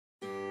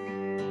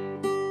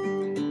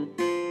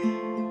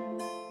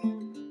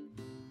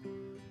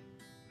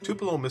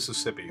Tupelo,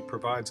 Mississippi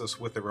provides us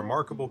with a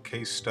remarkable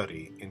case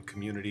study in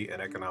community and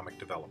economic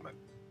development.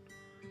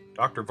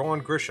 Dr.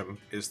 Vaughn Grisham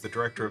is the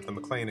director of the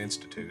McLean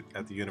Institute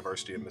at the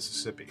University of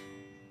Mississippi.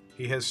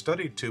 He has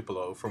studied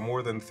Tupelo for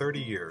more than 30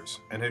 years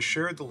and has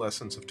shared the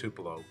lessons of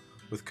Tupelo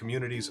with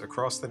communities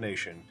across the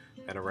nation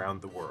and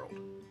around the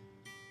world.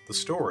 The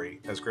story,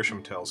 as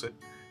Grisham tells it,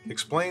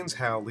 explains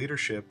how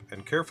leadership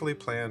and carefully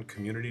planned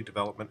community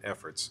development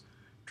efforts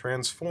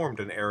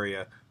transformed an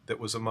area that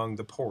was among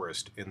the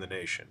poorest in the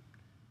nation.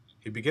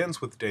 He begins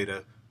with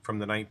data from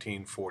the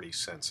 1940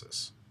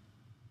 census.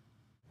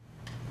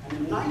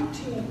 In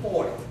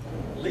 1940,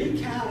 Lee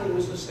County,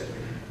 Mississippi,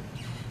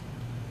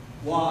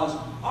 was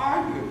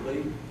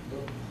arguably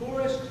the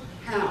poorest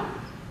county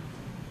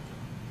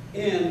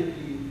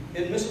in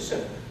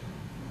Mississippi.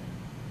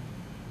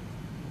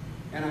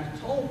 And I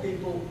told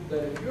people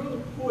that if you're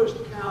the poorest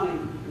county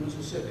in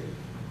Mississippi,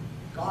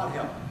 God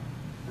help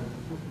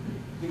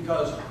you,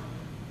 because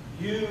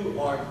you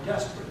are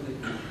desperately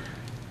needed.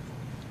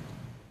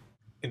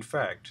 In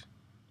fact,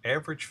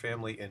 average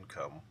family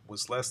income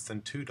was less than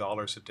 $2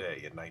 a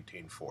day in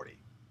 1940.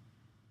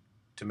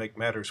 To make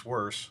matters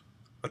worse,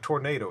 a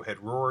tornado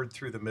had roared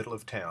through the middle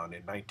of town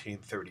in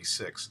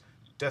 1936,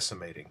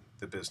 decimating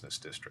the business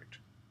district.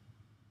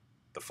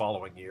 The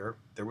following year,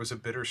 there was a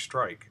bitter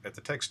strike at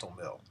the textile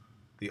mill,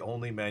 the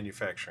only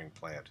manufacturing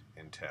plant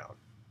in town.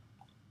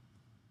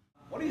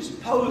 What do you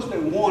suppose they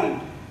wanted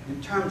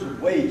in terms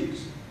of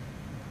wages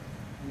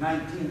in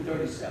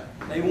 1937?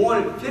 They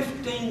wanted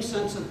 15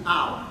 cents an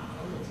hour.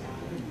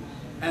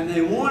 And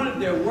they wanted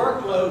their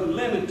workload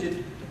limited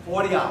to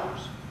 40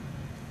 hours.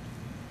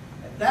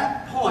 At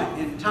that point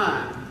in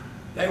time,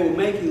 they were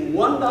making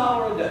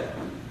 $1 a day.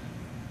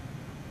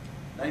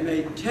 They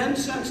made 10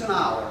 cents an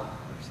hour,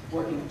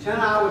 working 10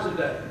 hours a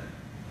day.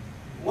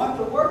 What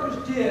the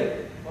workers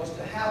did was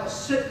to have a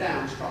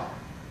sit-down strike.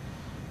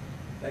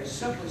 They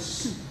simply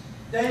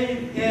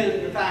stayed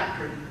in the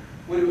factory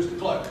when it was to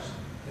close.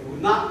 They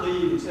would not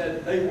leave and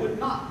said they would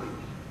not leave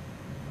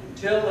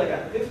until they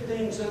got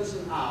 15 cents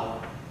an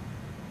hour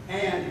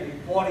and a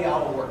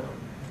 40-hour work week.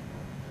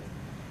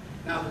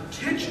 Now the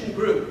tension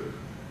grew.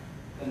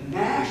 The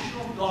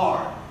National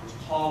Guard was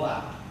called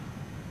out,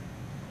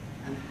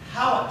 and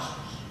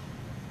howitzers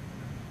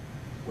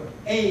were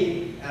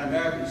aimed at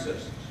American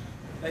citizens.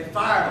 They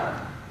fired on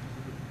them.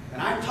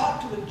 And I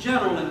talked to the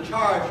general in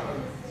charge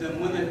of them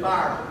when they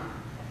fired on them.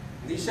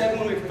 And he said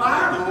when we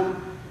fired on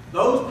them,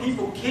 those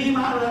people came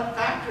out of that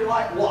factory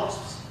like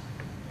wasps.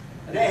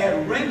 And they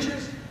had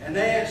wrenches, and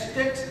they had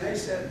sticks, and they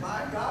said,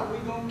 "My God,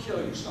 we're going to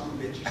kill you, son of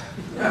a bitch."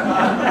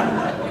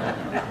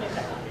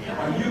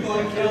 Are you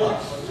going to kill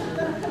us?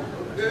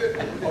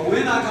 Or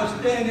we're not going to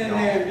stand in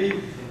there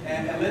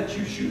and let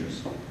you shoot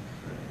us.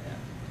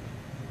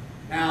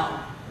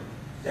 Now,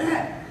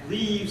 that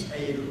leaves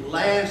a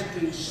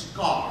lasting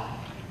scar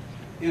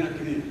in a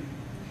community.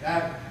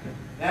 That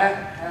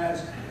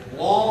has a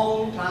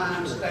long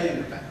time staying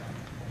effect.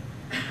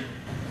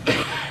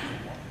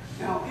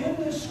 Now, in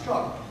this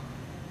struggle,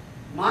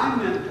 my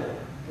mentor,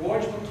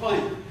 George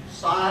McLean,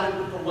 sided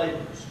with the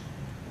laborers.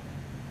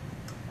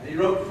 And he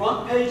wrote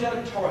front-page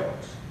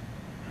editorials.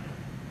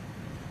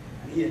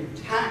 And he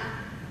attacked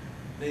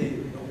the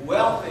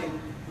wealthy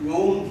who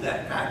owned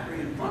that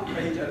factory in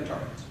front-page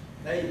editorials.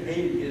 They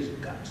hated his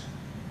guts.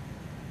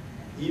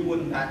 He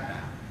wouldn't back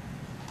down.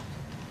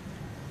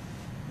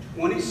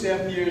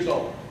 27 years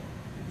old,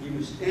 he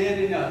was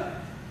standing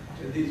up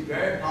to these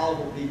very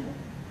powerful people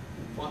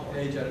in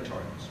front-page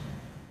editorials.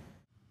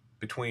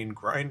 Between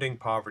grinding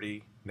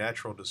poverty,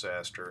 natural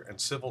disaster, and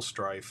civil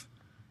strife,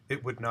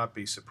 it would not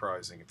be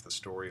surprising if the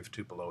story of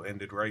Tupelo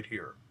ended right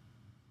here.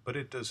 But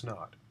it does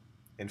not.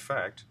 In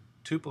fact,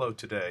 Tupelo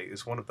today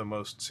is one of the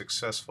most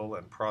successful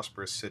and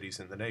prosperous cities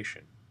in the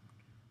nation.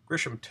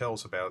 Grisham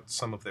tells about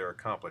some of their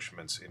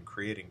accomplishments in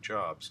creating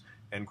jobs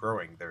and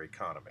growing their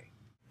economy.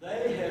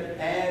 They have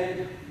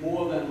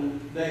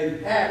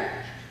they've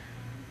averaged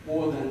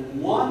more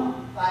than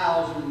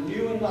 1,000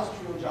 new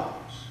industrial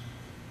jobs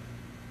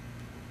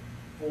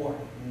for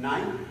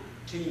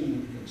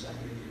 19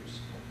 consecutive years.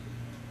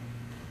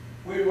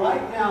 We're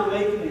right now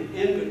making an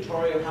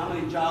inventory of how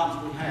many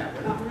jobs we have.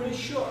 We're not really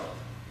sure.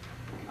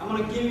 I'm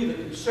going to give you the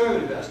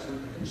conservative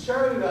estimate. The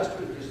conservative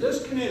estimate is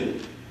this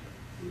community,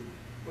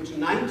 which in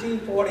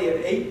 1940 had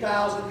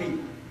 8,000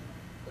 people.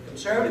 The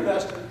conservative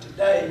estimate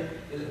today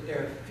is that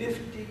there are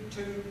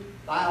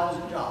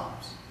 52,000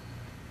 jobs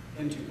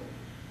in Tupelo.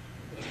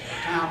 A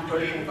town of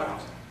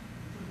 34,000.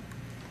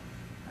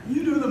 And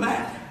you do the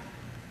math.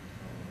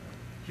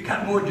 You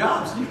got more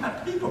jobs than you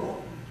got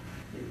people.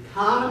 The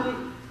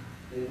economy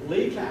in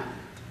Lee County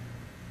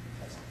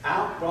has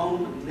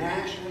outgrown the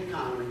national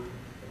economy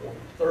for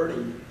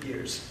 30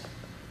 years.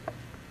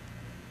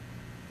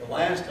 The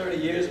last 30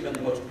 years have been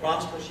the most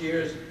prosperous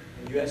years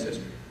in U.S.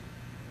 history.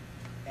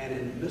 And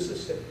in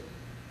Mississippi,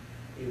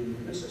 in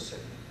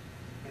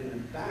the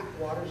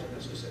backwaters of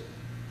Mississippi,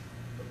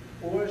 the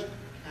poorest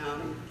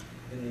county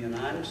in the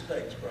United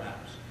States,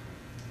 perhaps,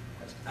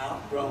 has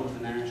outgrown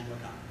the national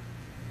economy.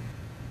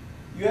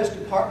 U.S.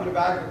 Department of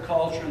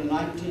Agriculture in the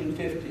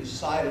 1950s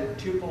cited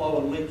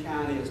Tupelo and Lee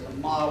County as the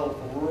model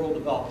for rural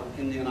development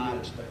in the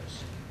United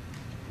States.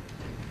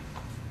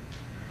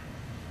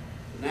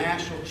 The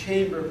National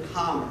Chamber of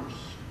Commerce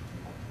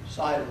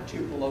cited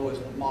Tupelo as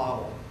the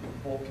model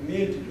for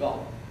community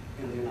development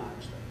in the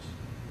United States.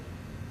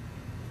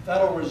 The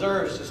Federal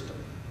Reserve System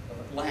of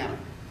Atlanta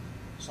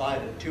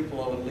cited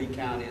Tupelo and Lee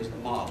County as the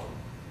model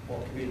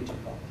for community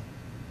development.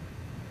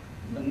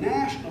 The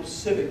National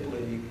Civic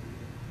League,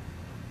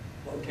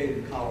 located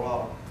in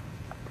Colorado,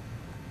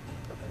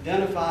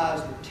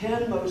 identifies the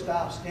 10 most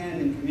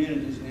outstanding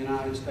communities in the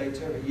United States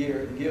every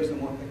year and gives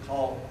them what they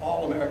call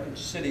All-American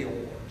City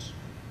Awards.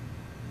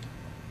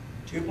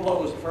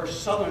 Tupelo was the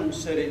first southern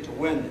city to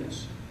win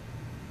this.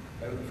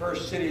 They were the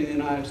first city in the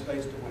United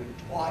States to win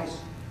it twice.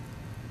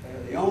 They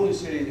are the only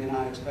city in the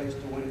United States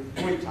to win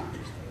it 3 times.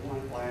 They won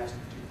it last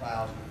in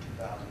 2000 and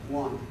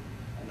 2001,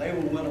 and they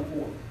will win a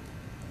 4th.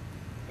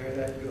 They're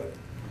that good.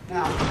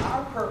 Now,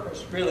 our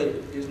purpose really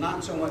is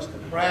not so much to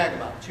brag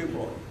about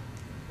Tupelo,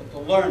 but to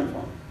learn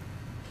from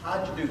it.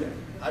 How'd you do that?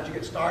 How'd you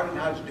get started, and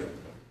how'd you do it?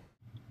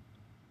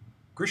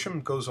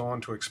 Grisham goes on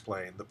to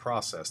explain the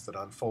process that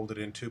unfolded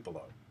in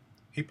Tupelo.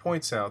 He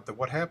points out that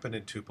what happened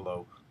in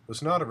Tupelo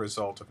was not a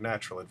result of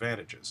natural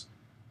advantages.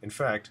 In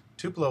fact,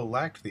 Tupelo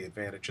lacked the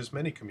advantages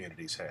many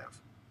communities have.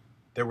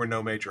 There were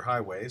no major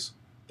highways,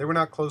 they were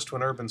not close to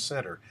an urban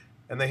center,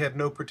 and they had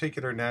no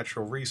particular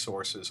natural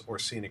resources or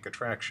scenic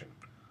attraction.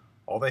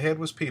 All they had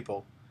was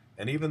people,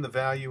 and even the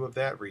value of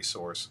that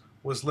resource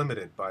was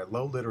limited by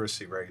low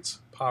literacy rates,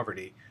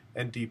 poverty,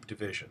 and deep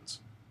divisions.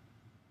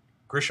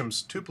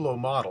 Grisham's Tupelo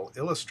model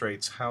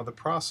illustrates how the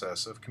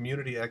process of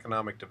community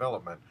economic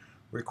development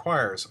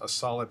requires a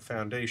solid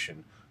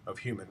foundation of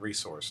human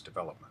resource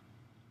development.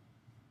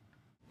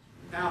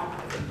 Now,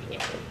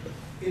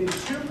 in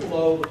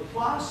Tupelo, the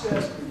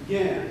process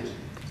begins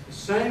the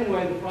same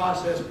way the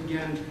process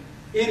begins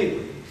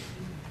anywhere.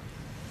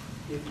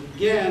 It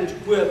begins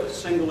with a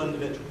single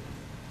individual.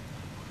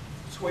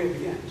 That's the way it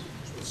begins,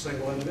 it's with a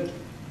single individual.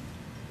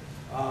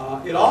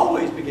 It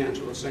always begins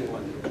with a single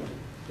individual.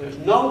 There's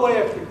no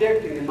way of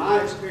predicting, in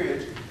my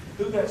experience,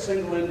 who that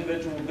single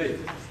individual will be.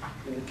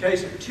 In the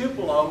case of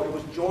Tupelo, it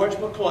was George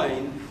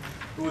McLean,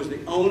 who was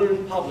the owner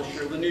and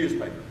publisher of the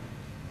newspaper.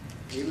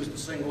 He was the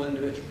single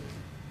individual.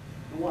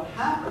 And what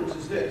happens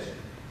is this.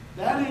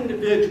 That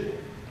individual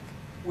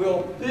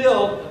will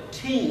build a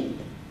team.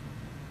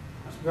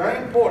 That's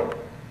very important.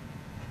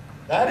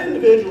 That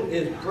individual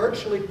is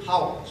virtually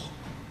powerless.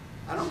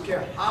 I don't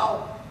care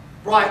how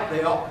bright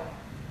they are.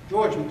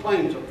 George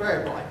McLean was a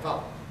very bright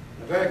fellow,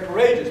 a very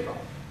courageous fellow,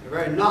 a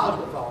very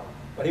knowledgeable fellow,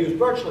 but he was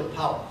virtually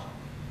powerless.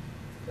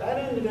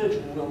 That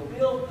individual will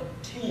build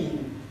a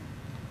team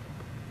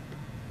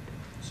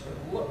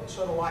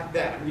sort of like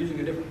that. I'm using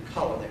a different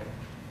color there.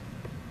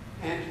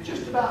 And it's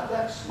just about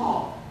that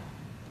small.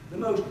 The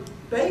most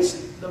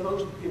basic, the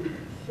most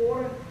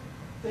important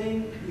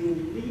thing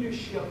in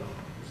leadership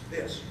is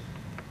this.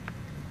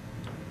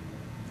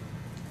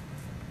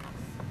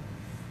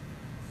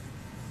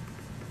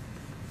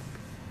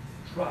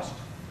 Trust.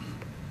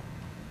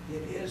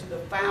 It is the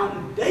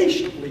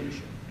foundation of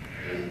leadership.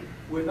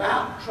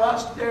 Without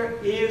trust, there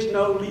is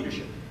no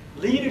leadership.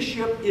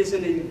 Leadership is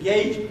an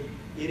engagement.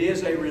 It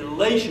is a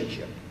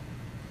relationship.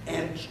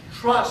 And it's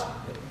trust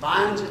that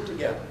binds it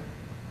together.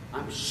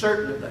 I'm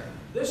certain of that.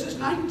 This is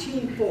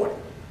 1940.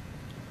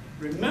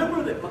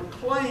 Remember that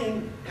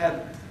McLean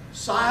had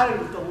sided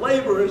with the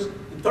laborers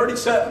in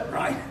 37,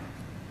 right?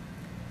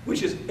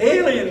 Which has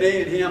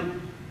alienated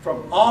him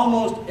from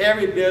almost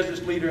every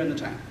business leader in the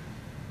town.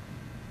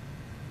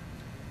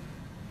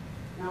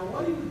 Now,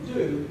 what he would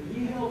do,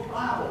 he held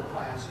Bible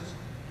classes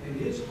in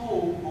his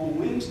home on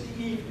Wednesday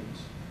evenings.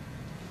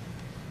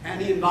 And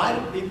he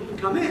invited people to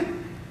come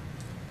in.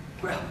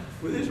 Well,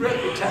 with his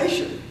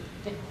reputation,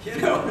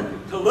 it's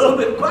a little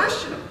bit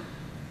questionable.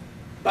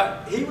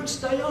 But he would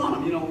stay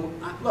on them.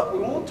 Look, we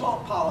won't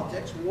talk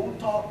politics, we won't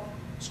talk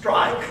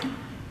strike.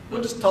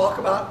 We'll just talk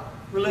about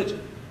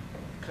religion.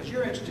 Because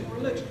you're interested in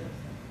religion.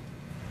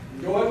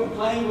 And George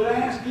McLean would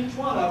ask each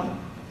one of them,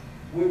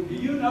 well, do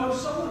you know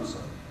so-and-so?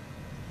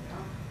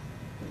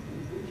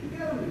 Would you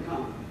get them to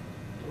come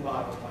to the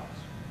Bible class?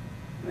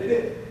 And they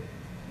did.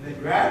 And they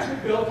gradually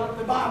built up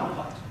the Bible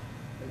class.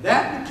 And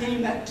that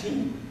became that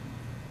team.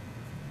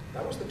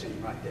 That was the team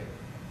right there.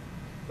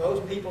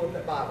 Those people at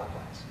that Bible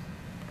class.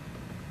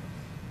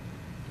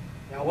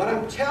 Now, what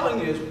I'm telling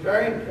you is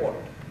very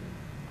important.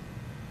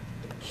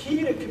 The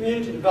key to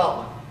community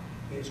development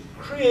is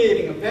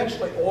creating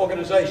eventually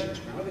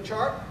organizations. Remember the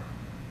chart?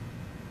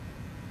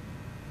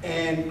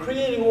 And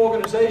creating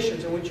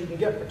organizations in which you can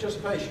get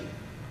participation.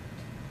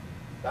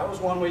 That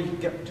was one way you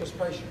could get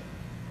participation.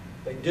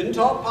 They didn't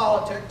talk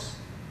politics.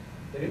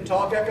 They didn't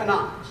talk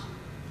economics.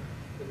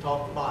 They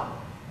talked the Bible.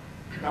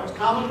 That was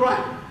common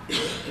ground.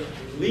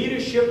 In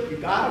leadership,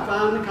 you've got to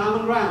find the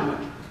common ground,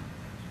 don't you?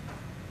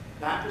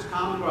 That was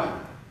common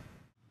ground.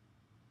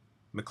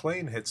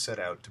 McLean had set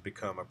out to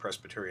become a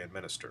Presbyterian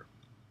minister,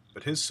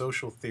 but his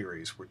social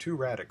theories were too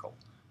radical,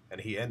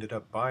 and he ended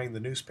up buying the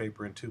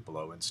newspaper in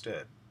Tupelo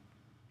instead.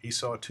 He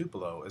saw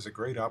Tupelo as a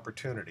great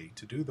opportunity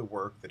to do the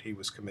work that he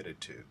was committed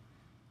to,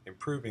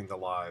 improving the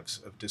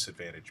lives of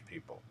disadvantaged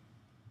people.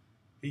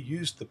 He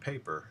used the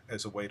paper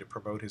as a way to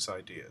promote his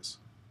ideas,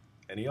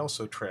 and he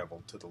also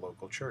traveled to the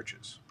local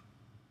churches.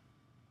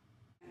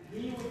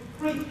 He would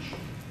preach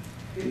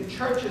in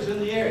churches in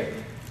the area,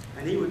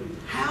 and he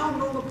would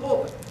pound on the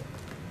pulpit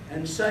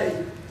and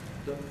say,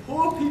 the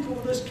poor people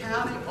of this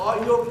county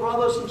are your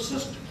brothers and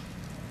sisters,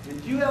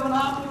 and you have an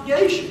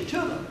obligation to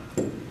them.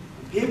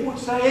 And people would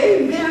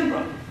say, amen,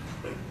 brother.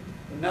 But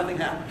nothing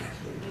happened.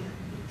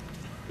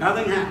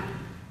 Nothing happened.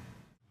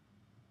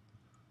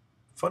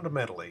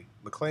 Fundamentally,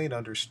 McLean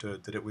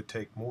understood that it would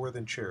take more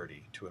than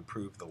charity to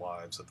improve the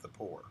lives of the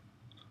poor.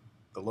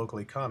 The local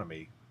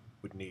economy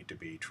would need to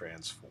be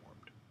transformed.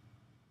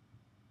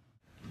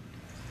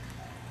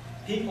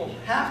 People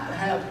have to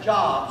have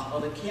jobs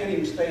or they can't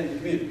even stay in the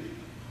community.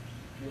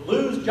 If you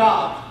lose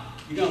jobs,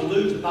 you're going to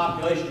lose the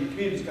population, your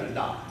community's going to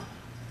die.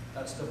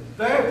 That's the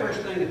very first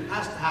thing that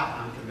has to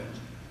happen, I'm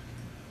convinced,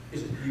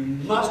 is that you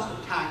must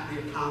attack the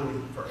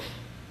economy first.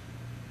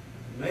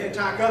 You may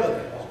attack other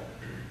things,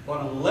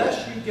 but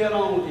unless you get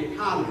on with the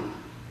economy,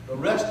 the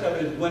rest of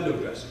it is window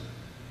dressing.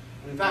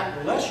 And in fact,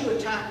 unless you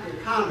attack the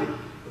economy,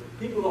 if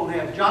people don't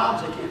have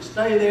jobs, they can't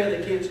stay there,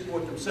 they can't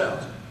support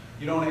themselves.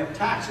 You don't have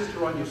taxes to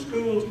run your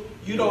schools,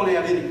 you don't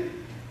have anything.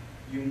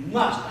 You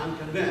must, I'm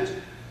convinced,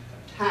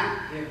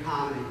 attack the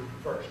economy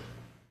first.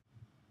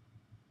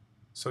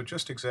 So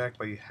just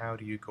exactly how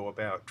do you go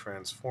about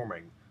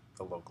transforming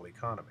the local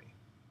economy?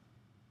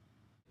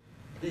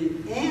 The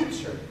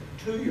answer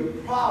to your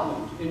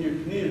problems in your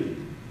community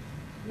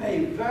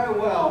may very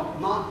well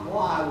not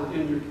lie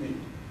within your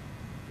community.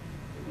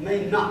 It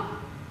may not.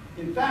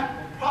 In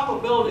fact, the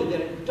probability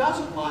that it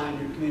doesn't lie in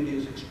your community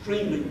is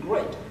extremely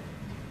great.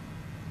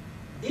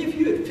 If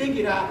you had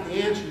figured out the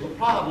answer to the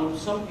problem,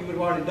 you would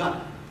have already done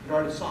it. You'd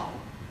already solved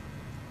it.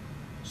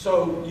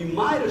 So you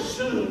might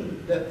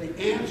assume that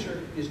the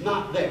answer is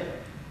not there,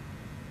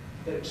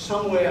 that it's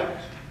somewhere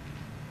else.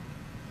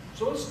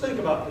 So let's think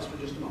about this for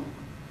just a moment.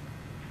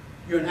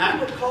 You're an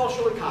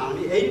agricultural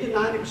economy. 80 to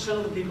 90%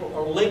 of the people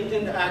are linked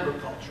into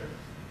agriculture.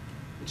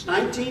 It's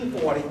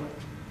 1940.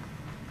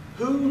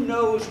 Who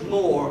knows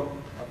more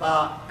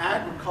about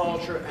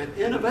agriculture and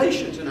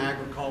innovations in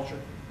agriculture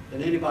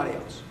than anybody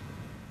else?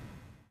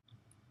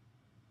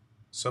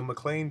 So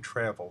McLean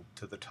traveled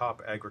to the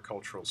top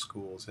agricultural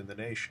schools in the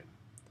nation,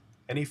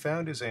 and he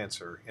found his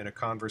answer in a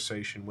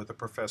conversation with a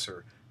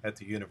professor at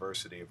the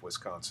University of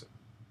Wisconsin.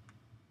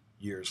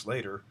 Years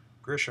later,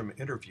 Grisham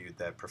interviewed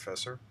that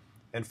professor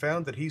and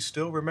found that he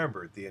still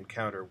remembered the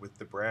encounter with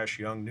the brash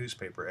young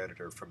newspaper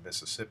editor from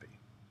Mississippi.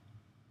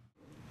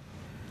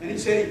 And he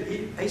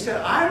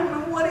said, I don't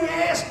know what he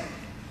asked me.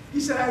 He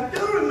said, I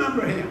do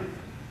remember him.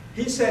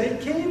 He said,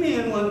 he came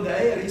in one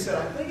day and he said,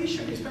 I think he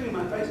shook his finger in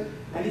my face,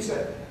 and he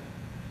said,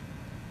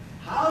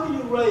 how do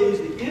you raise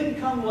the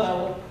income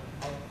level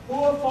of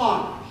poor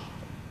farmers?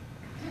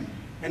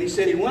 And he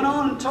said, he went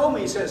on and told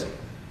me, he says,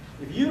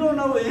 if you don't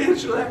know the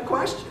answer to that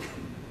question,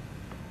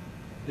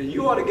 then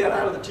you ought to get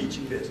out of the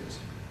teaching business.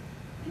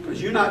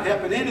 Because you're not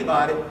helping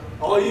anybody.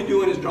 All you're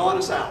doing is drawing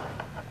a salary.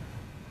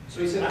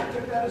 So he said, I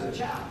took that as a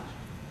challenge.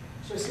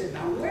 So I said,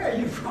 now where are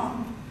you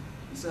from?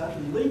 He said, I'm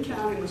from Lee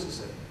County,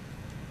 Mississippi.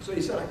 So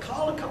he said, I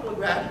called a couple of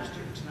graduate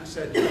students and I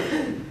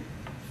said,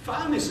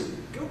 find me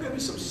go get me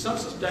some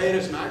census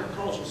data, some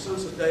agricultural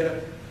census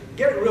data.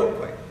 Get it real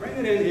quick. Bring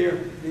it in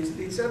here.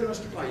 He said to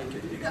Mr. Blaine,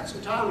 you got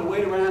some time to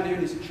wait around here?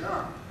 And he said,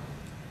 sure.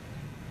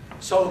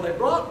 So they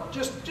brought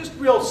just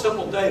real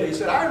simple data. He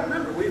said, I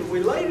remember,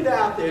 we laid it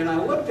out there and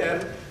I looked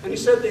at it, and he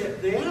said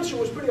the answer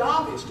was pretty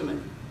obvious to me.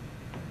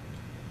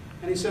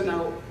 And he said,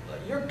 now,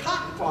 you're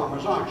cotton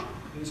farmers, aren't you?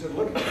 And he said,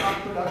 look at the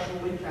cotton production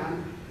in Lee County.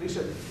 And he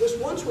said, this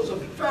once was a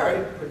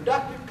very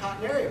productive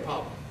cotton area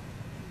problem.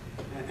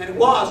 And it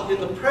was in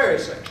the prairie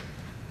section.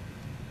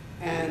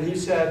 And he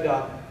said,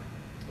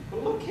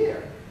 well, look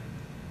here.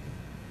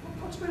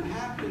 Look what's been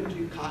happening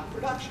to cotton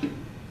production.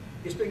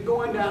 It's been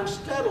going down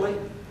steadily.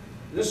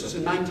 This is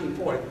in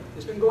 1940.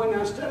 It's been going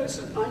down steadily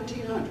since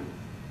 1900. Look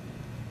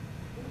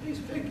at these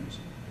figures.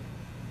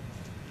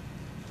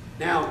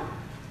 Now,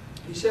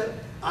 he said,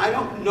 I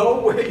don't know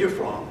where you're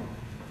from,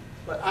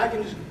 but I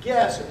can just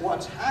guess at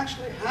what's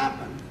actually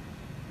happened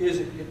is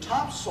that your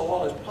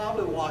topsoil is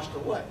probably washed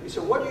away. He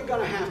said, what are you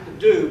going to have to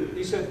do?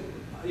 He said,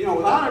 you know,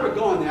 without ever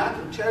going there, I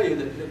can tell you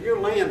that your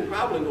land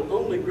probably will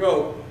only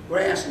grow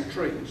grass and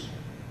trees.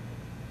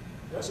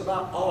 That's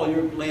about all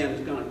your land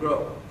is going to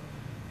grow.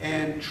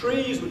 And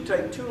trees would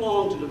take too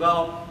long to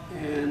develop,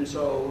 and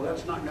so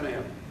that's not going to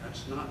happen.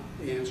 That's not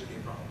the answer to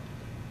your problem.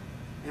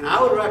 And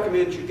I would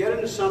recommend you get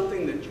into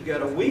something that you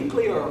get a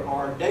weekly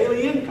or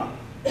daily income.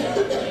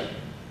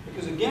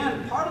 Because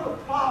again, part of the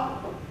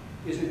problem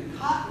is in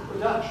cotton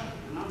production,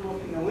 and I don't know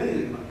if you know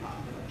anything about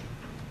cotton production,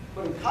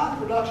 but in cotton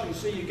production, you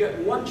see, you get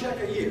one check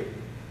a year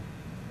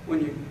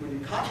when your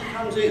cotton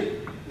comes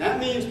in. That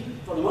means,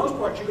 for the most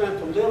part, you're going to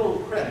have to live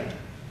on credit.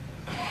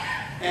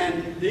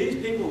 And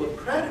these people, the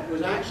credit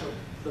was actually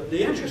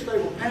the interest they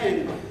were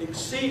paying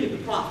exceeded the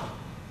profit.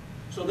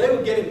 So they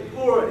were getting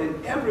poorer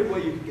in every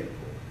way you could get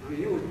poor. I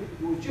mean,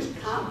 it was just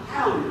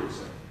compounding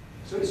itself.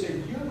 So he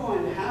said, you're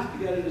going to have to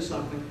get into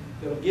something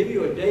that will give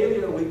you a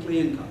daily or weekly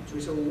income. So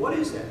he said, well, what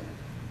is that?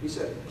 He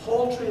said,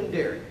 poultry and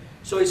dairy.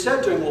 So he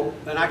said to him, well,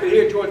 and I could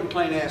hear George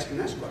McClain asking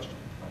this question,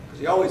 because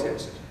he always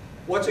asks it,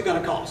 what's it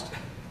going to cost?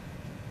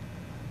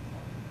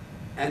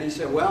 And he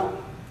said, well,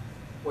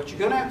 what you're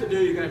going to have to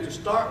do, you're going to have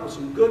to start with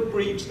some good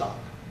breed stock.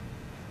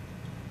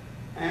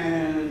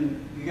 And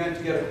you're going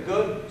to have to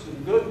get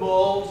some good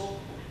bulls.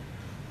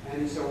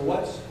 And he said,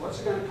 well,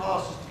 what's it going to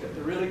cost us to get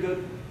the really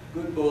good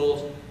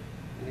bulls?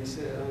 And he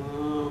said,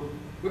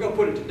 we're going to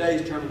put it in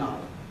today's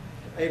terminology,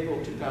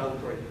 April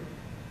 2003.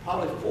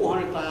 Probably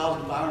 $400,000,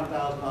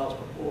 $500,000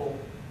 per bull.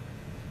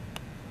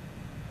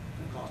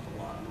 It cost a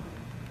lot of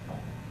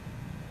money.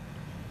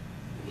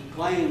 And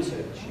McClain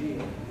said, gee,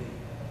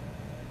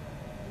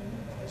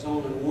 there's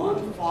only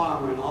one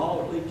farmer in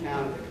all of Lee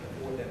County that can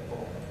afford that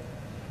bull.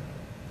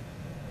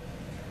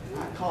 And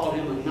I called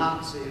him a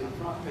Nazi in a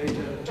front page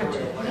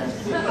editorial.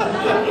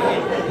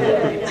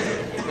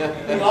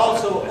 He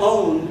also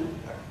owned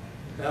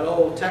that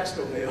old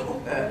textile mill.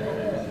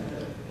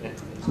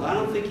 So I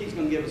don't think he's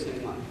going to give us any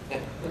money.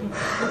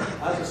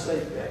 That's a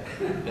safe bet.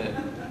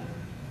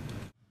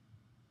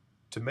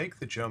 To make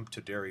the jump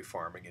to dairy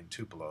farming in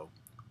Tupelo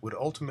would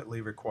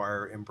ultimately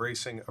require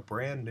embracing a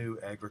brand new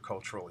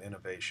agricultural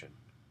innovation.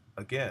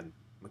 Again,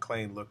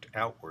 McClain looked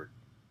outward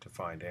to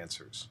find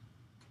answers.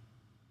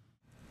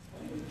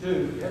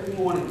 Dude, every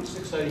morning at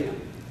 6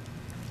 a.m.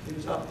 He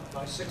was up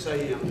by 6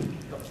 a.m.,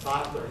 up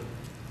 5:30.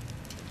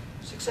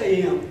 6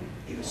 a.m.,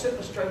 he would sit in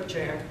a straight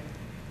chair,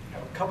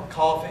 have a cup of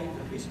coffee,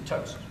 and a piece of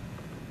toast.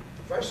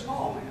 Very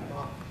small man,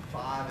 about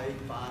 5'8",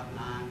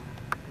 5'9",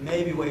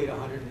 maybe weighed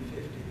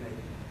 150,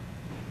 maybe.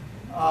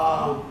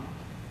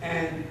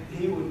 And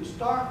he would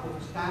start with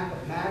a stack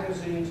of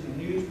magazines and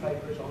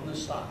newspapers on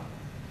this side,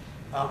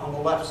 on the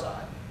left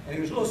side. And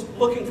he was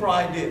looking for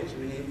ideas. I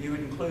mean, you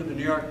would include the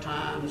New York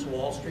Times,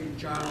 Wall Street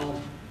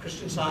Journal,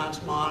 Christian Science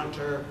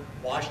Monitor,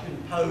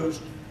 Washington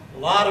Post, a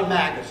lot of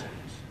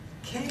magazines.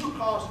 Came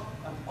across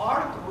an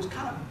article that was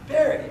kind of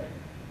buried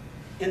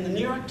in the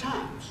New York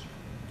Times.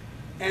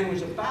 And it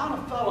was about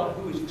a fellow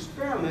who was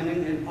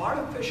experimenting in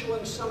artificial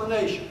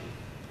insemination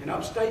in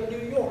upstate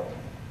New York.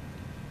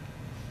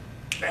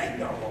 Bang,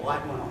 the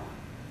light went on.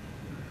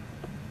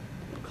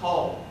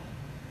 Called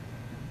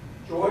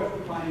George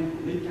McClain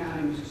from Lee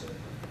County, Mississippi.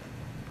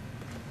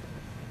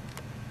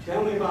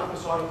 Tell me about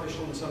this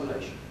artificial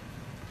insemination.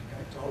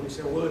 Okay, so he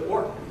said, will it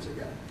work? And he said,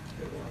 yeah,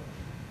 it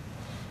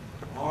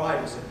work. All right,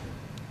 he said,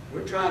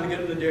 we're trying to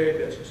get into the dairy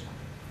business.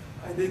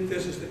 I think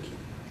this is the key.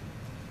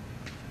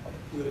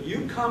 Will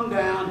you come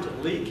down to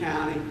Lee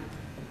County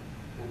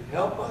and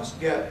help us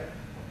get a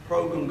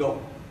program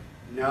going?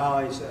 No,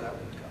 he said, I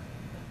wouldn't come.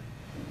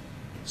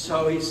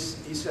 So he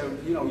said,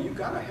 you know, you've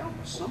got to help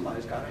us.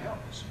 Somebody's got to help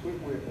us.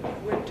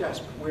 We're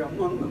desperate. We're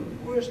among the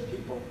poorest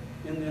people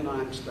in the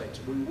United States.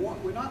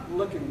 We're not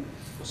looking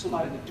for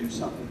somebody to do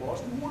something for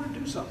us. We want to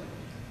do something.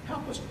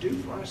 Help us do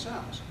for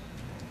ourselves.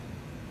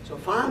 So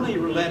finally he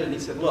relented and he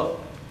said, look,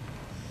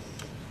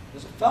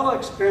 there's a fellow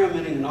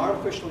experimenting in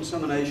artificial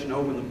insemination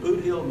over in the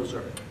Boot Hill,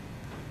 Missouri.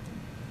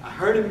 I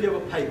heard him give a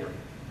paper.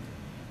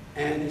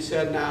 And he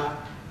said, now,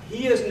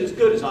 he isn't as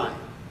good as I am.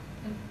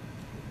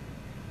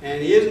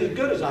 And he isn't as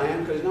good as I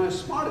am because he's not as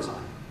smart as I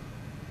am.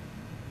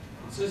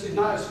 Since he's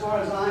not as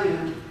smart as I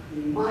am,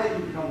 he might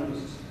become to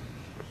Mississippi.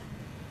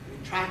 He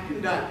tracked him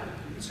down.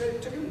 He said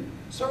it took him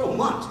several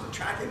months to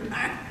track him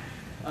down.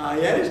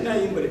 He had his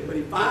name, but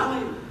he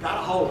finally got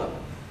a hold of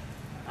him.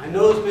 I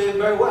know this man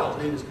very well.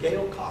 His name is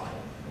Gale Cocker.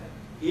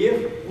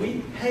 If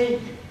we pay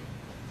you,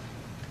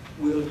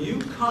 will you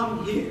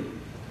come here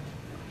and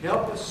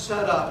help us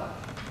set up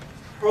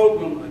a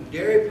program, a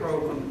dairy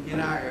program in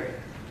our area?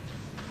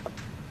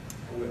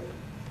 I will.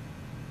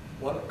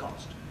 What it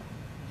cost?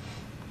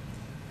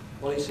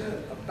 Well, he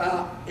said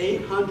about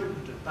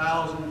 800 to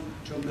 1,000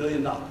 to $1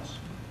 million.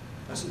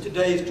 That's in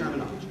today's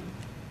terminology.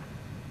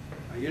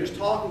 Now, you're just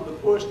talking about the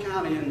poorest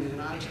county in the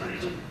United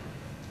States.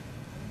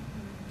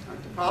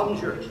 Right, the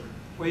problem's yours.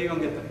 Where are you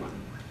going to get that money?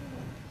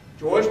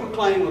 George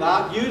McClain,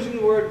 without using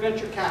the word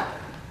venture capital,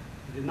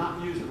 he did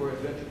not use the word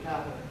venture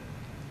capital,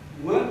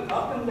 went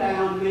up and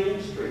down Main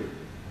Street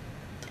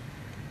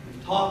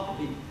and talked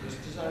to people. Just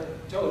as I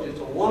told you, it's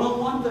a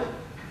one-on-one thing.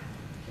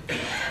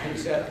 And he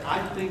said,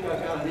 I think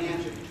I've got an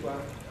answer to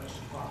our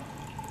problem.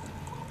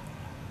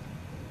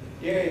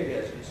 The dairy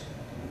business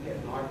will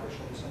get an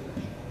artificial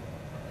insemination.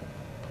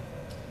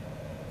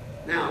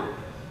 Now,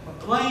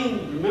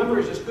 McClain, remember,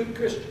 is a good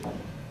Christian.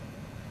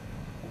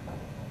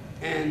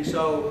 And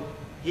so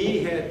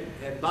he had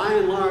by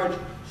and large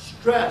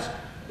stressed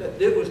that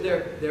there was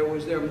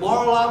their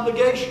moral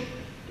obligation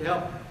to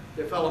help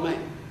their fellow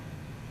man.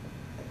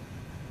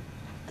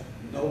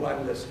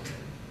 Nobody listened.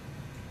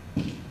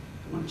 I'm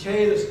going to tell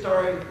you the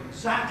story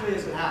exactly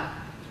as it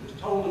happened. It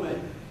was told to me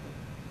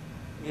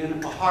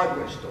in a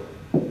hardware store.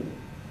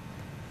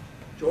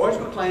 George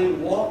McClain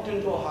walked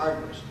into a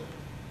hardware store.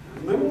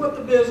 Remember what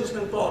the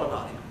businessman thought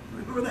about him.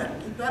 Remember that.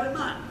 Keep that in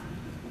mind.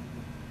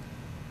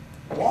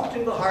 He walked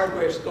into the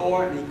hardware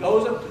store and he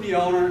goes up to the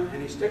owner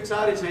and he sticks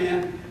out his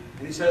hand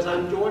and he says,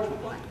 "I'm George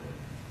McLean."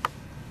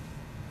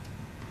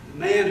 The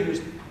man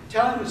who's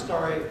telling the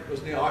story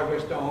was the hardware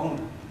store owner.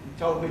 He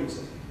told me, he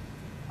says,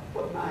 "I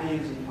put my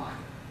hands in my pocket.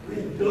 I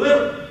mean,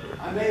 delivered.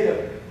 I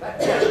made that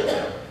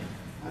gesture.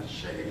 I was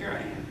shaking your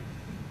hand.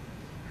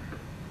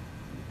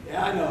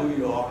 Yeah, I know who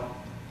you are.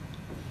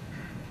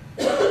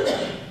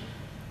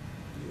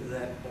 You're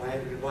that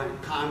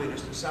blank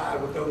communist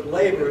inside with those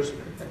laborers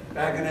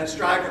back in that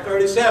strike of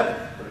 37.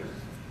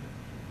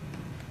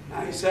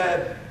 Now he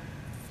said,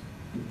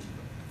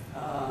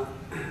 I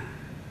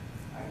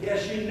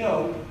guess you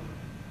know,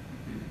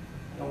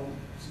 I don't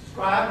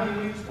subscribe to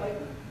your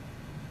newspaper.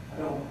 I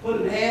don't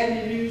put an ad in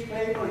your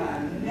newspaper, and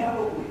I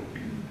never will.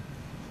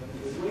 But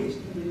you're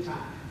wasting your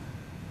time.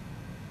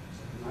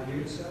 So I'm not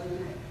here to sell you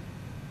an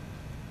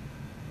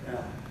ad.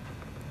 Now,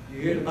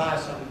 you're here to buy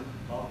something,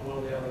 talk to one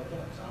of the other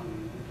clerks. I don't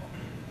even want to talk to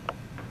you.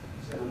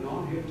 I said, "No,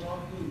 I'm here to talk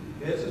to you.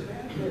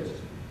 Businessman,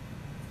 businessman.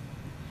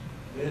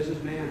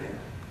 Businessman, hell.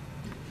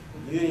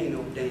 You ain't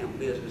no damn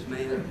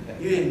businessman.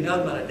 You ain't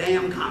nothing but a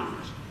damn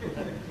communist.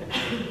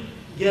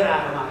 Get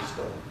out of my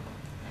store."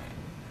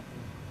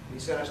 He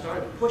said, I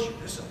started to push him.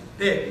 This is a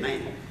big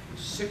man. He's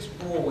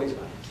 6'4", weighs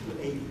about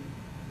 280.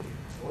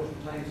 George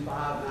McLean's 5'9",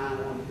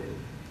 150.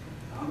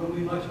 I'm going to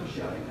be much of a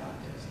shoving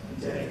contest,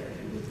 I tell you.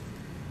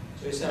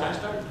 So he said, I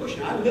started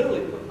pushing. I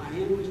literally put my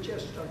hand on his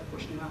chest and started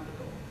pushing him out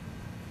the door.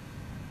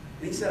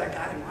 And he said, I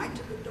got him right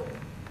to the door.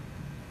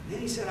 And then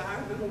he said, I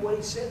remember what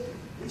he said to me.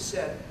 He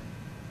said,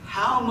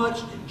 "How much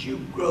did you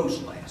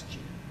gross last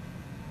year?"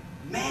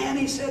 Man,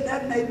 he said,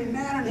 that made me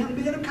mad at him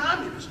being a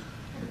communist.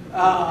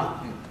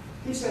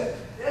 He said,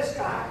 this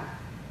guy,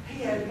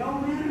 he had no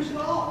manners at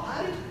all.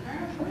 How did his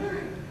parents rear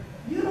him?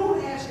 You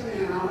don't ask a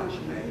man how much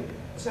you made.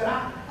 He said,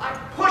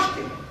 I pushed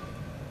him.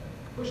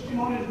 Pushed him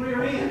on his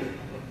rear end.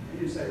 He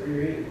didn't say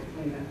rear end,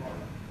 clean that part.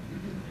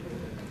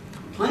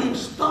 McLean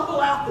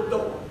stumbled out the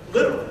door,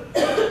 literally.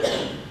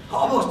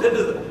 Almost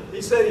into the,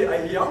 he said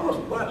he almost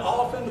went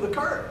off into the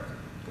curb.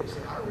 He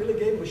said, I really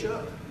gave him a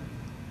shove.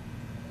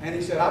 And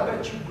he said, I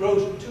bet you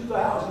grossed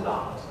 $2,000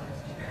 last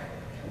year.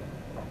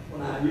 Well,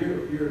 now,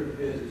 you're a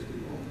business people.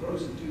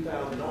 Grossing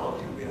 $2,000,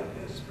 you'll be out of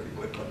business pretty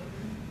quickly.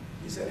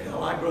 He said,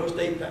 hell, I grossed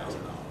 $8,000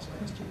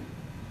 last year.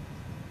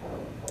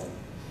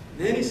 And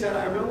then he said,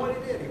 I remember what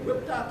he did. He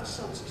whipped out the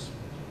census.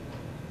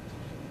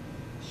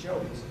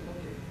 Showed me. He said,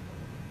 okay.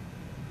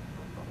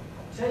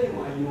 I'll tell you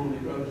why you only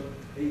grossed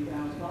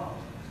 $8,000 last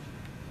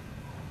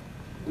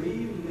year. We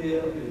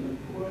live in the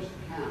poorest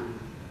county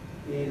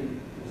in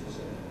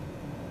Mississippi.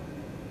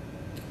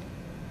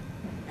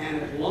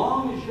 And as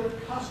long as your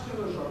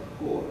customers are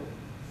poor,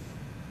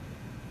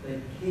 they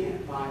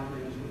can't buy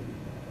things with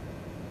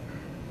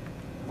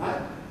you.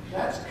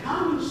 That's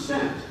common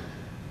sense,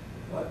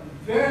 but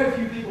very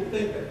few people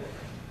think that.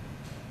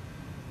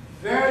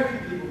 Very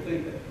few people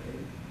think that.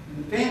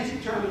 In fancy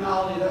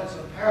terminology, that's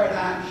a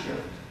paradigm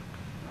shift.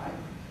 Right?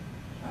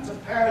 That's a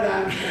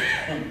paradigm shift.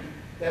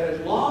 That as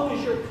long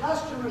as your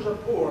customers are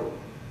poor,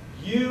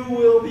 you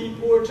will be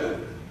poor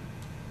too.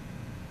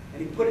 And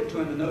he put it to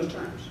him in those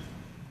terms.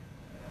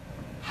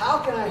 How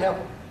can I help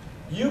them?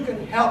 You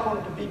can help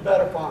them to be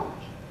better farmers.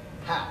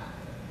 How?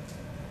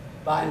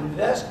 By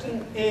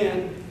investing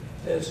in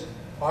this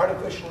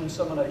artificial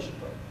insemination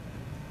program.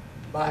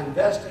 By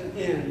investing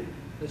in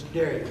this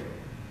dairy program.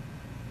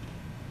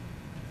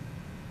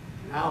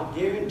 And I'll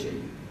guarantee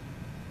you,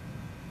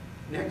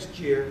 next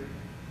year,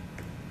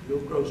 you'll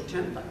gross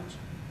 10,000,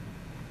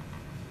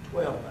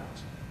 12,000,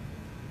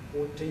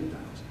 14,000.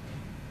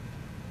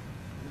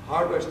 The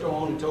hardware store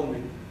owner told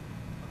me,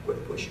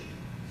 quit pushing.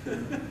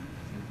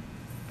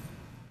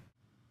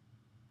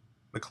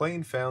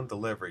 McLean found the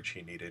leverage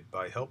he needed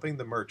by helping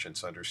the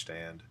merchants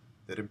understand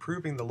that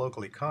improving the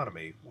local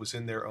economy was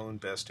in their own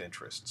best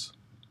interests.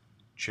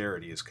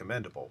 Charity is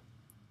commendable,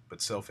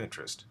 but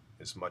self-interest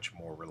is much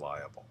more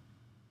reliable.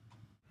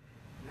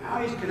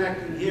 Now he's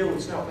connecting here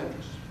with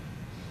self-interest.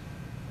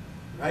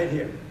 Right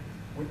here.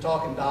 We're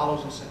talking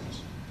dollars and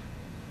cents.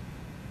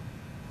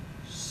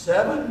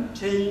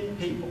 17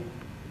 people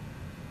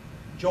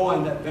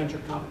joined that venture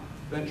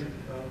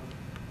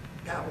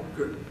capital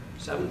group.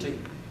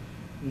 17.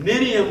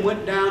 Many of them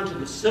went down to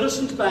the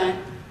Citizens Bank,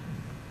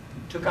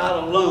 took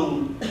out a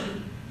loan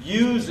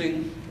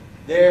using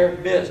their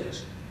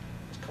business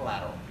as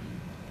collateral.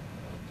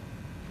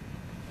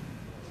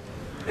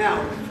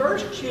 Now, the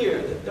first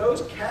year that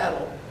those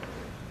cattle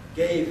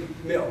gave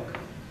milk,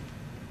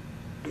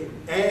 it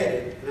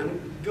added, and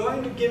I'm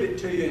going to give it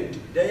to you in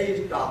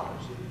today's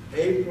dollars, in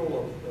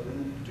April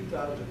of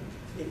 2000,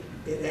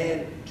 it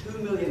added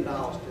 $2 million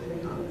to the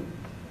economy.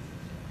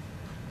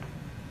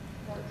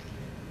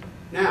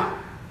 Now,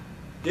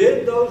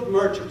 did those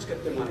merchants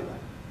get their money back?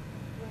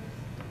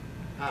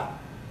 How?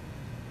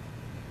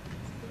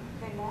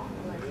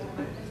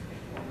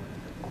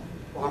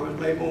 Farmers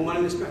made more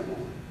money, they spent more.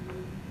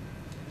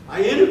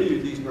 I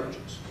interviewed these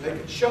merchants. They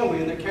could show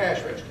me in their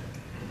cash register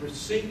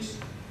receipts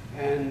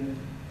and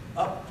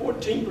up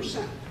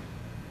 14%,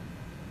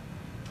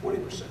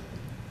 20%,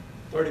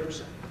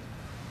 30%.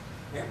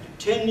 After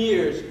 10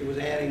 years, it was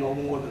adding no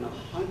more than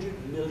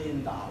 $100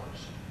 million to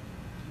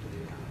the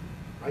economy,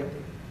 right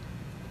there.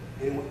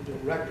 And it went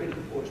directly to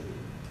the poorest people.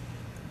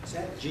 Is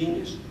that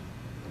genius?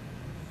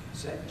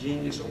 Is that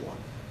genius or what?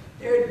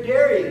 Their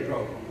dairying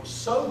program was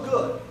so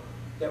good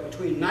that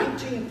between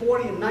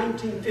 1940 and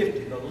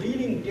 1950, the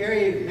leading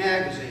dairy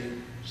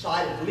magazine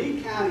cited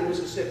Lee County,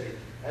 Mississippi,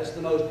 as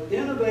the most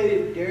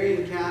innovative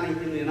dairying county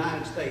in the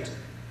United States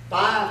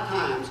 5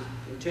 times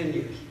in 10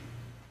 years.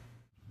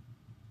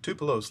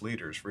 Tupelo's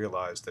leaders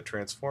realized that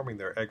transforming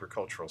their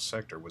agricultural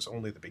sector was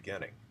only the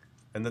beginning,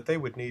 and that they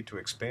would need to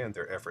expand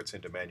their efforts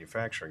into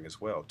manufacturing as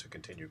well to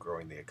continue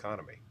growing the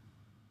economy.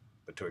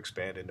 But to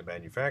expand into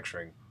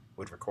manufacturing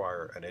would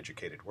require an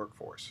educated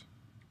workforce.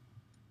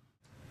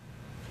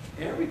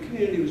 Every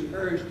community was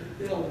urged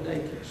to build a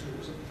daycare center. It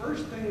was the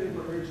first thing they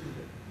were urged to do.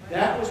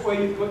 That was where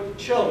you put the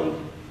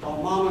children while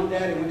mom and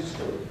daddy went to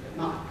school at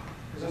night,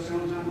 because that's the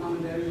only time mom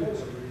and daddy went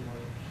to school.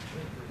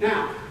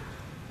 Now,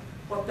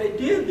 what they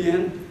did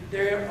then,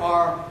 there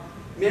are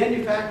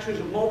manufacturers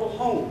of mobile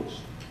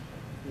homes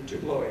in the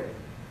Tupelo area.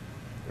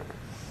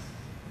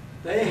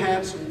 They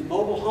had some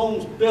mobile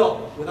homes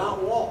built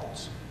without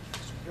walls.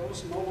 So build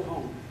us a mobile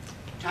home,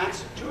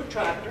 attach it to a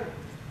tractor,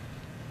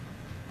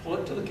 pull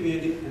it to the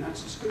community, and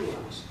that's a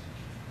schoolhouse.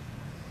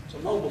 It's a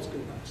mobile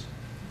schoolhouse.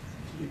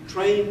 You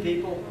train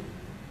people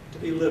to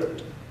be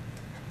literate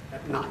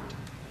at night.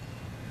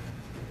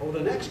 Over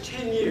the next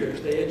 10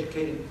 years, they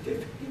educated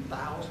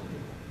 50,000 people.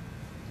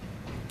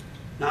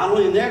 Not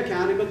only in their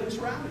county, but in the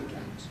surrounding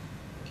counties.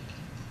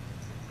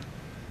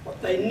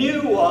 What they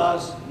knew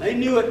was, and they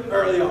knew it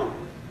early on,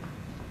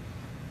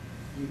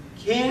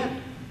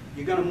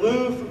 you're going to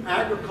move from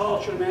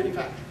agriculture to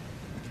manufacturing.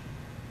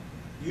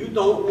 You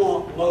don't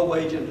want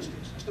low-wage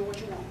industries. That's not what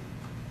you want.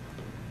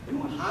 You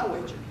want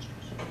high-wage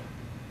industries.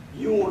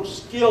 You want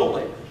skilled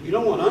laborers. You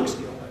don't want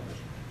unskilled laborers.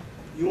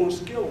 You want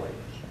skilled laborers.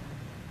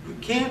 You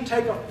can't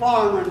take a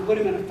farmer and put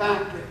him in a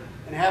factory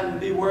and have him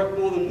be worth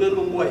more than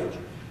minimum wage.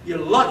 You're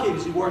lucky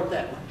if he's worth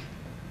that much.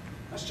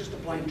 That's just the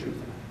plain truth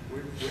of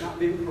it. We're not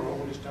being cruel,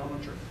 we're just telling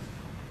the truth.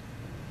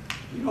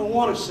 You don't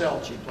want to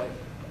sell cheap labor.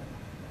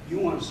 You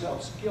want to sell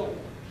skilled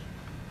laborers.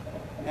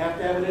 You have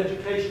to have an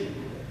education to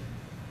do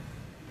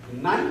that.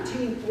 In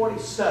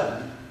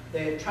 1947,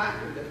 they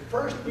attracted the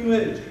first new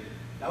industry.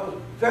 Now, it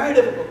was very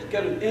difficult to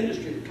get an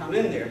industry to come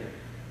in there,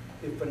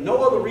 if for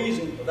no other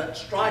reason for that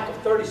strike of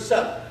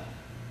 37.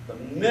 The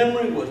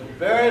memory was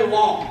very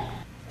long.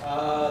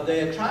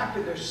 They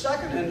attracted their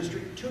second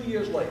industry 2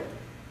 years later.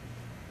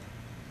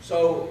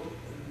 So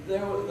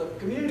the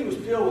community was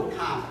filled with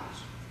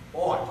confidence.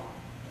 Boy,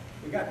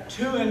 we got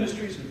 2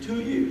 industries in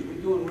 2 years.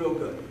 We're doing real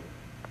good.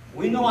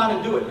 We know how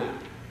to do it now.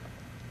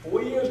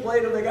 4 years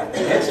later, they got the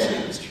next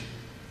industry.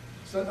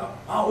 So,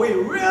 oh, we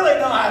really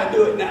know how to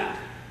do it now.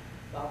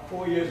 About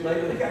 4 years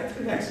later, they got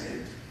the next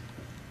industry.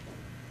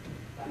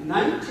 In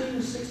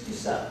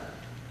 1967,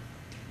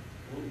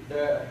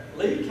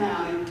 Lee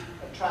County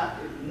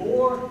attracted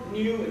more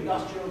new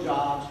industrial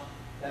jobs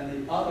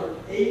than the other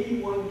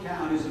 81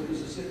 counties of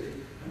Mississippi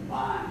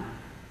combined.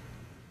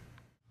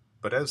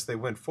 But as they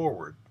went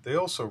forward, they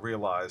also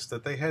realized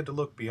that they had to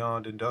look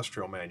beyond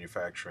industrial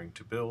manufacturing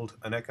to build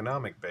an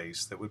economic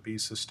base that would be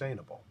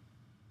sustainable.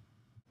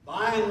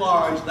 By and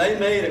large, they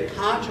made a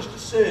conscious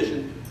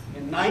decision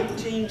in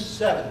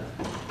 1970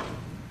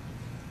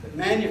 that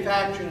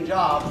manufacturing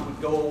jobs would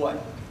go away.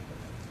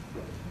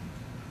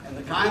 And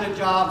the kind of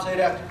jobs they'd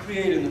have to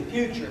create in the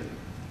future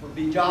would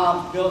be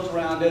jobs built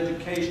around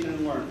education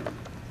and learning.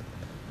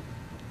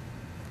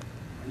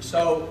 And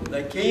so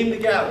they came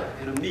together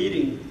in a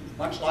meeting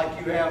much like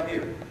you have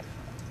here.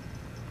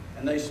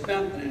 And they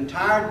spent an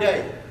entire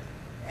day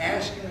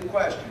asking the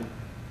question,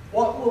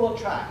 what will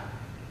attract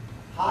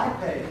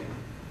high-paid,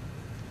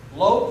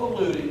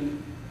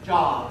 low-polluting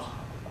jobs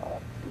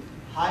with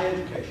high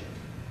education?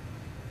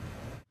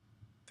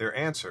 Their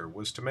answer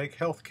was to make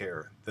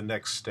healthcare the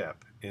next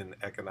step in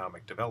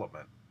economic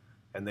development,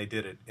 and they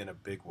did it in a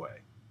big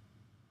way.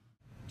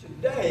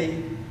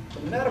 Today,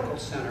 the medical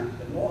center,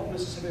 the North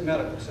Mississippi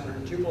Medical Center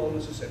in Tupelo,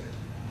 Mississippi,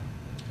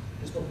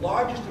 is the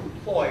largest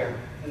employer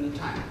in the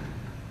town.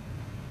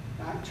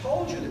 Now, I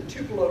told you that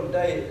Tupelo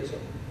today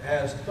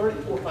has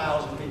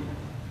 34,000 people.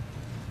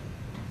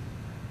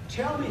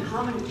 Tell me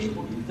how many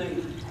people you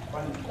think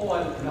are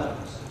employed at the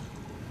medical center?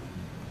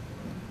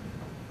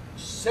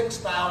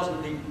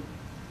 6,000 people.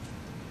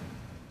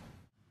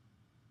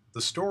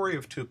 The story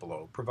of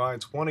Tupelo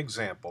provides one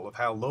example of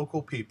how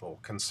local people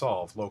can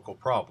solve local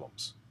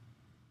problems.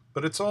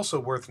 But it's also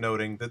worth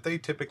noting that they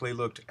typically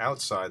looked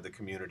outside the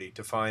community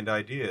to find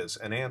ideas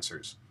and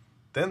answers.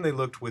 Then they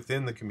looked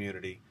within the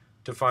community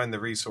to find the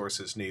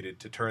resources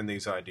needed to turn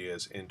these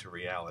ideas into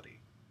reality.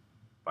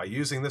 By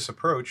using this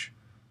approach,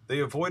 they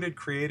avoided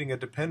creating a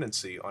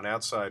dependency on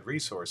outside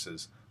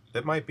resources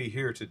that might be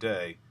here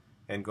today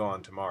and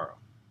gone tomorrow.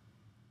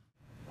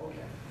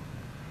 Okay.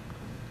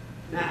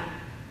 Now,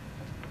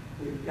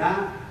 we've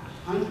got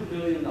 $100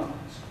 billion.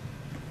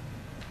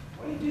 What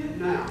What he did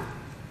now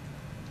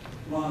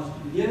was to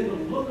begin to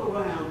look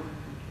around,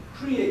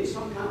 create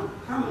some kind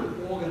of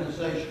permanent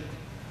organization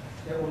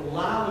that would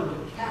allow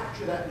them to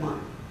capture that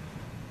money.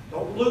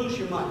 Don't lose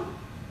your money.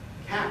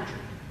 Capture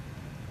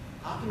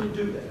it. How can you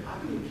do that? How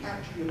can you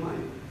capture your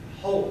money?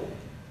 Hold it.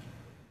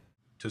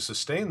 To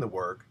sustain the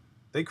work,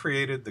 they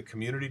created the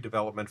Community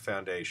Development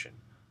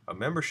Foundation, a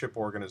membership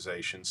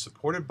organization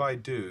supported by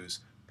dues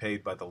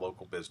paid by the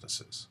local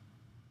businesses.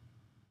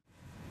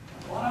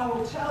 What I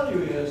will tell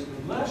you is,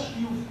 unless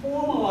you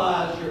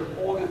formalize your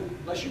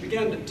unless you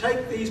begin to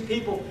take these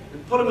people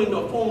and put them into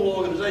a formal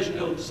organization,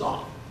 it'll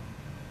dissolve.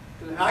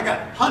 I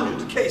got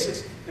hundreds of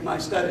cases in my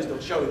studies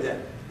that'll show you that.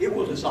 It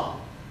will dissolve.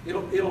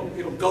 It'll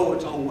go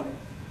its own way.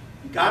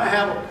 You've got to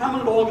have a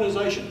permanent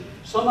organization,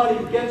 somebody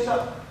who gets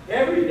up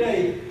every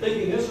day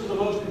thinking this is the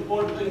most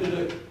important thing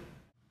to do.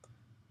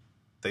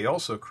 They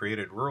also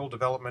created rural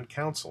development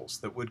councils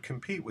that would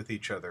compete with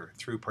each other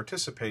through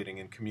participating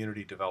in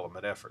community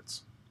development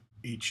efforts.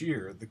 Each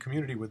year, the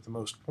community with the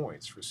most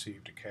points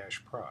received a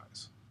cash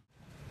prize.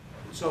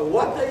 So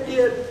what they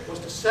did was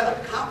to set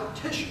a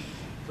competition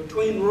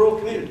between rural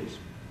communities.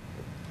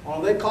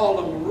 Or they called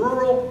them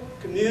Rural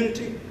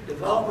Community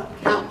Development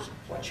Councils.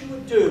 What you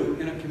would do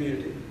in a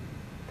community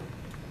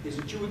is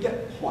that you would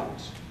get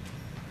points.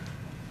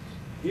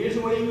 Here's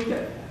the way you would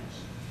get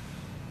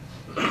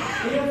points.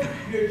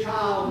 If your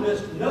child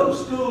missed no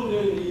school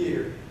during the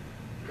year,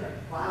 you got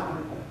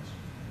 500 points.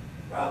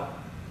 Well,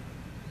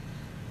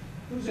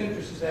 whose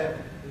interest is that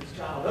if the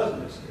child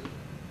doesn't miss school?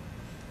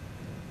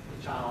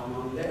 The child and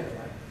mom and dad,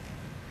 right?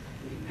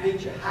 If you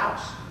paint your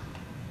house,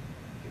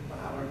 you get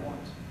 500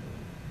 points.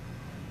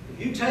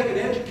 If you take an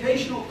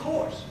educational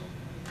course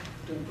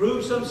to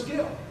improve some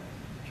skill,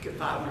 you get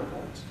 500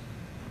 points.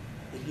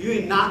 If you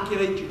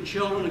inoculate your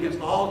children against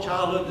all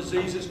childhood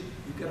diseases,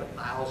 you get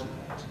 1,000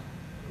 points.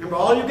 Remember,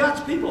 all you got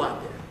is people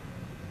out there.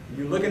 And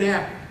you're looking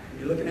after them.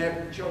 You're looking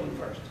after the children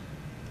first.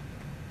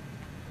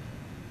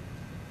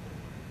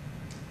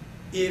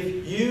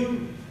 If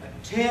you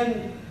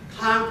attend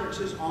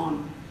conferences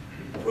on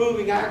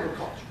improving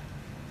agriculture,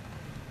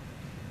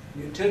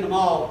 you attend them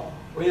all,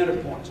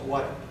 300 points or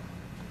whatever.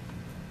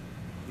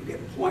 You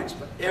get points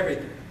for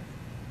everything.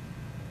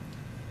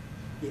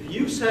 If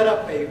you set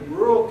up a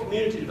rural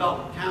community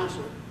development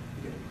council,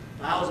 you get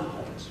 1,000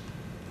 points.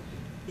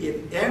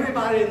 If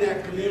everybody in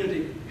that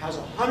community has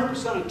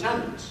 100%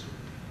 attendance,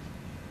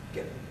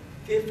 you get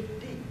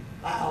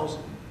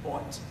 50,000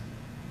 points.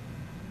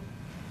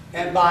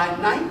 And by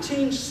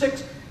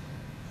 1960,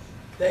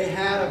 they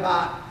had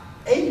about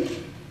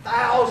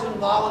 8,000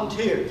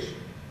 volunteers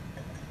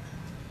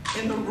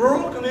in the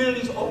rural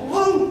communities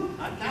alone,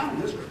 not counting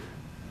this group.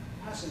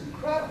 That's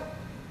incredible.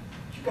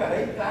 You got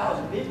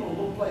 8,000 people in a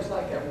little place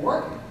like that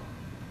working.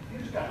 You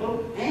just got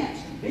little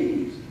ants and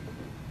bees,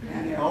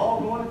 and they're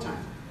all going to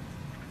town.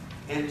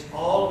 And it's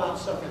all about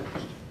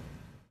self-interest.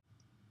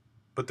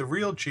 But the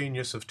real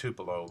genius of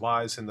Tupelo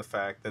lies in the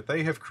fact that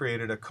they have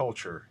created a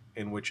culture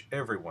in which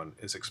everyone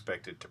is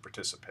expected to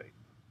participate.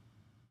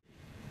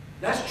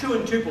 That's true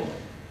in Tupelo.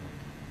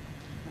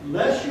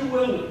 Unless you're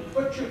willing to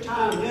put your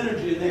time and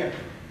energy in there,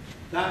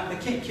 now they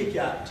can't kick you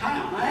out of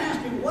town. I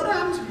ask people, what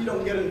happens if you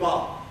don't get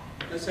involved?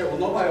 They say, well,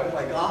 nobody will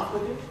play golf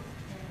with you.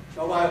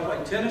 Nobody will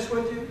play tennis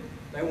with you.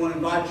 They won't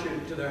invite you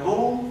to their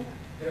home.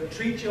 They'll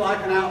treat you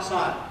like an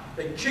outsider.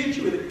 They treat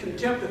you with the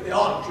contempt that they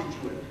ought to treat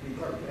you with, to be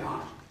perfectly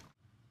honest.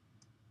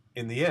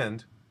 In the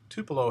end,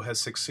 Tupelo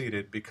has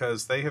succeeded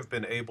because they have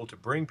been able to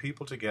bring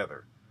people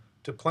together,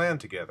 to plan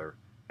together,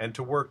 and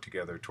to work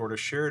together toward a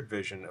shared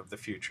vision of the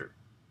future.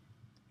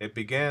 It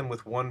began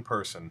with one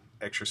person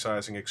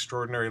exercising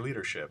extraordinary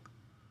leadership,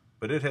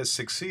 but it has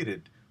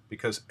succeeded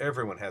because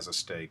everyone has a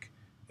stake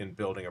in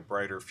building a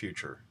brighter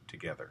future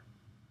together.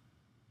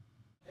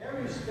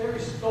 Every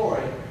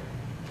story,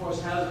 of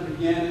course, has a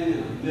beginning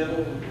and a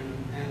middle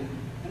and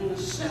in a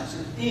sense,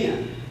 an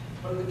end.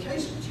 But in the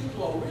case of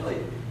Tupelo, really,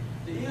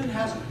 the end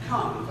hasn't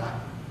come. In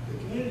fact, the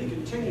community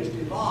continues to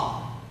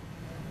evolve.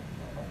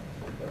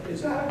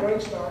 Is that a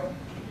great story?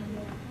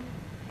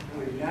 I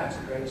mean, that's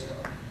a great story.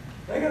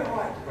 They got a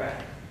right to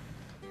brag.